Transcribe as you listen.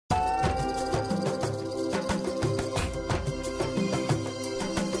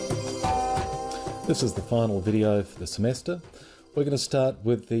This is the final video for the semester. We're going to start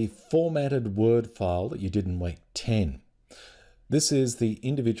with the formatted Word file that you did in week 10. This is the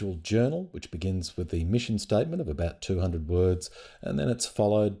individual journal, which begins with the mission statement of about 200 words, and then it's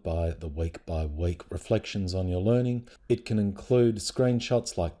followed by the week-by-week reflections on your learning. It can include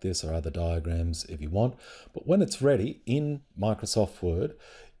screenshots like this or other diagrams if you want, but when it's ready in Microsoft Word,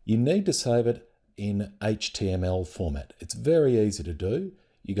 you need to save it in HTML format. It's very easy to do.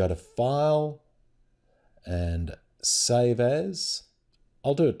 You go to File and Save As.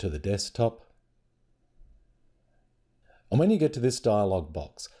 I'll do it to the desktop. And when you get to this dialog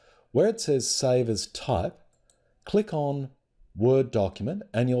box, where it says Save as Type, click on Word Document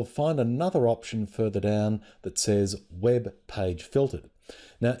and you'll find another option further down that says Web Page Filtered.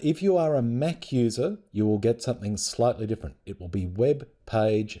 Now, if you are a Mac user, you will get something slightly different. It will be Web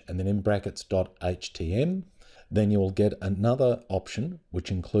Page and then in brackets .htm. Then you will get another option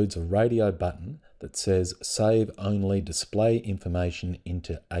which includes a radio button that says Save Only Display Information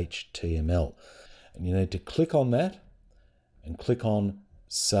into HTML. And you need to click on that and click on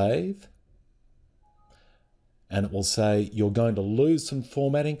Save. And it will say you're going to lose some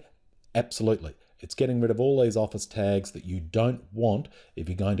formatting. Absolutely. It's getting rid of all these office tags that you don't want if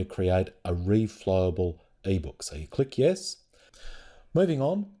you're going to create a reflowable ebook. So you click Yes. Moving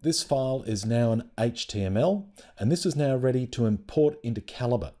on, this file is now an HTML, and this is now ready to import into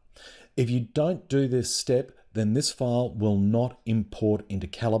Calibre. If you don't do this step, then this file will not import into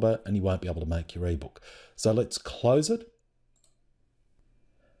Calibre and you won't be able to make your ebook. So let's close it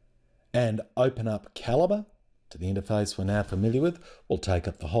and open up Calibre to the interface we're now familiar with. We'll take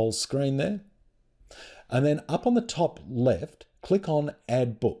up the whole screen there. And then up on the top left, click on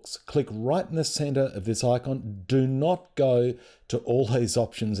Add Books. Click right in the center of this icon. Do not go to all these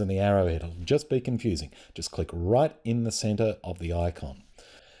options in the arrowhead. It'll just be confusing. Just click right in the center of the icon.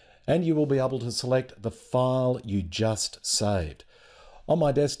 And you will be able to select the file you just saved. On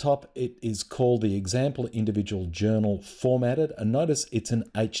my desktop, it is called the Example Individual Journal Formatted. And notice it's an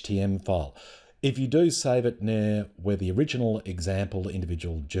HTML file. If you do save it near where the original Example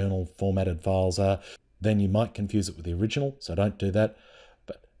Individual Journal Formatted files are, then you might confuse it with the original, so don't do that.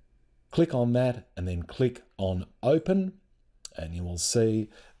 But click on that and then click on Open, and you will see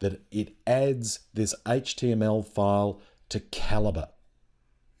that it adds this HTML file to Calibre.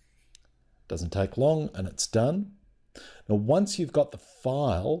 Doesn't take long and it's done. Now, once you've got the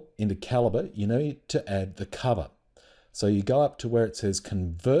file into Calibre, you need to add the cover. So you go up to where it says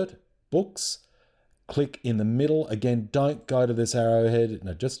Convert Books, click in the middle. Again, don't go to this arrowhead.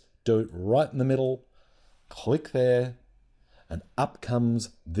 No, just do it right in the middle. Click there and up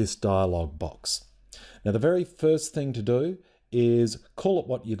comes this dialog box. Now the very first thing to do is call it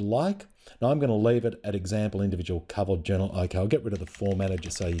what you'd like. Now I'm going to leave it at Example Individual Cover Journal. Okay, I'll get rid of the formatter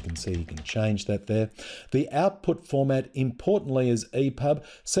just so you can see you can change that there. The output format importantly is EPUB.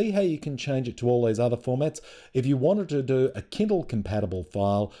 See how you can change it to all these other formats. If you wanted to do a Kindle compatible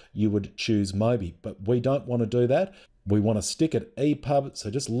file, you would choose Mobi, but we don't want to do that. We want to stick at EPUB, so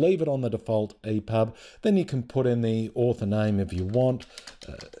just leave it on the default EPUB. Then you can put in the author name if you want.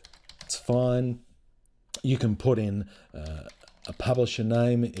 It's fine. You can put in a publisher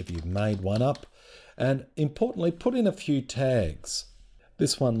name if you've made one up. And importantly, put in a few tags.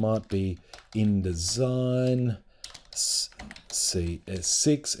 This one might be InDesign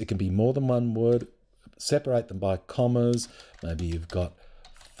CS6. It can be more than one word. Separate them by commas. Maybe you've got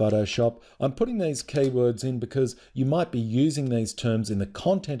Photoshop. I'm putting these keywords in because you might be using these terms in the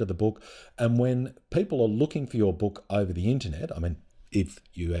content of the book, and when people are looking for your book over the internet, I mean, if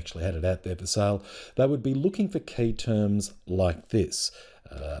you actually had it out there for sale, they would be looking for key terms like this,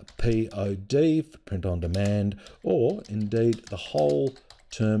 POD for print on demand, or indeed the whole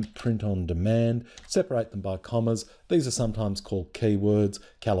term print on demand. Separate them by commas. These are sometimes called keywords.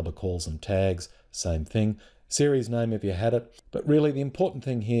 Calibre calls them tags, same thing. Series name if you had it, but really the important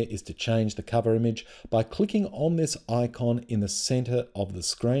thing here is to change the cover image by clicking on this icon in the center of the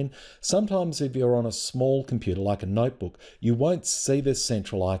screen. Sometimes if you're on a small computer like a notebook, you won't see this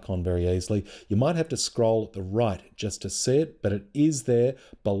central icon very easily. You might have to scroll at the right just to see it, but it is there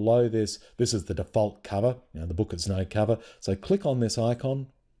below this. This is the default cover. You know, the book has no cover. So click on this icon,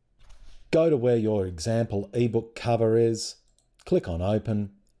 go to where your example ebook cover is, click on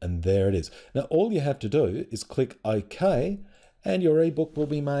Open, and there it is. Now, all you have to do is click OK, and your ebook will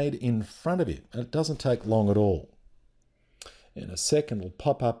be made in front of you. And it doesn't take long at all. In a second, it'll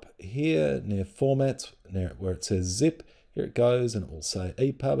pop up here near Formats, near where it says Zip. Here it goes, and it will say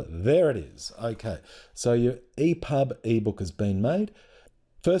EPUB. There it is. Okay, so your EPUB ebook has been made.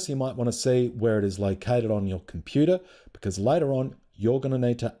 First, you might want to see where it is located on your computer, because later on, you're going to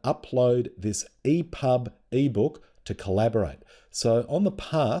need to upload this EPUB ebook to Collaborate. So on the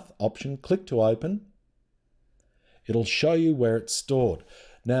Path option, click to open. It'll show you where it's stored.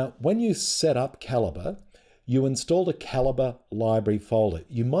 Now, when you set up Calibre, you installed a Calibre library folder.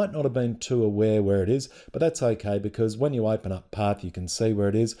 You might not have been too aware where it is, but that's okay because when you open up Path, you can see where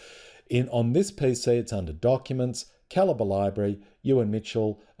it is. On this PC, it's under Documents, Calibre Library, Ewan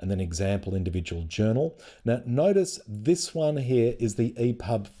Mitchell, and then Example Individual Journal. Now, notice this one here is the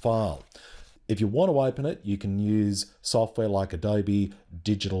EPUB file. If you want to open it, you can use software like Adobe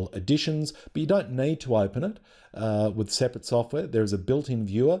Digital Editions, but you don't need to open it with separate software. There is a built-in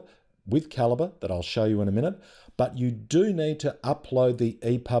viewer with Calibre that I'll show you in a minute, but you do need to upload the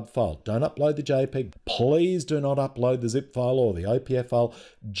EPUB file. Don't upload the JPEG. Please do not upload the zip file or the OPF file,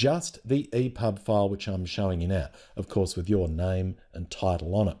 just the EPUB file, which I'm showing you now, of course, with your name and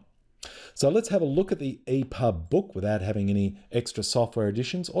title on it. So let's have a look at the EPUB book without having any extra software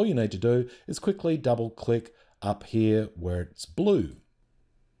additions. All you need to do is quickly double click up here where it's blue.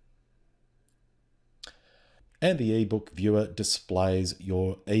 And the ebook viewer displays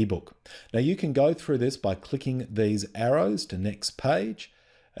your ebook. Now you can go through this by clicking these arrows to next page,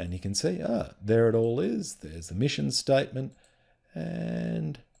 and you can see, there it all is. There's the mission statement,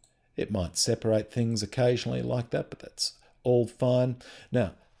 and it might separate things occasionally like that, but that's all fine.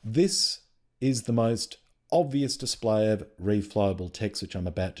 Now, this is the most obvious display of reflowable text, which I'm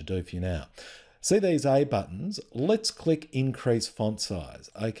about to do for you now. See these A buttons? Let's click increase font size.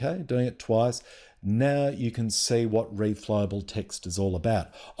 Okay, doing it twice. Now you can see what reflowable text is all about.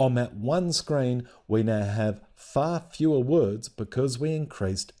 On that one screen, we now have far fewer words because we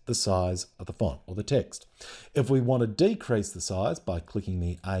increased the size of the font or the text. If we want to decrease the size by clicking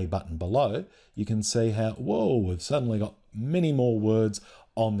the A button below, you can see how, whoa, we've suddenly got many more words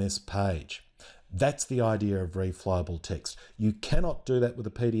on this page. That's the idea of reflowable text. You cannot do that with a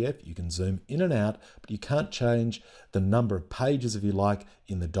PDF. You can zoom in and out, but you can't change the number of pages, if you like,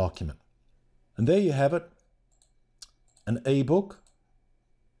 in the document. And there you have it, an ebook.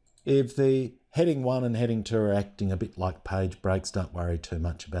 If the heading 1 and heading 2 are acting a bit like page breaks, don't worry too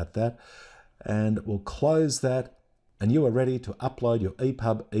much about that. And we'll close that, and you are ready to upload your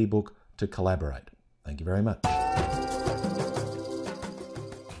EPUB ebook to Collaborate. Thank you very much.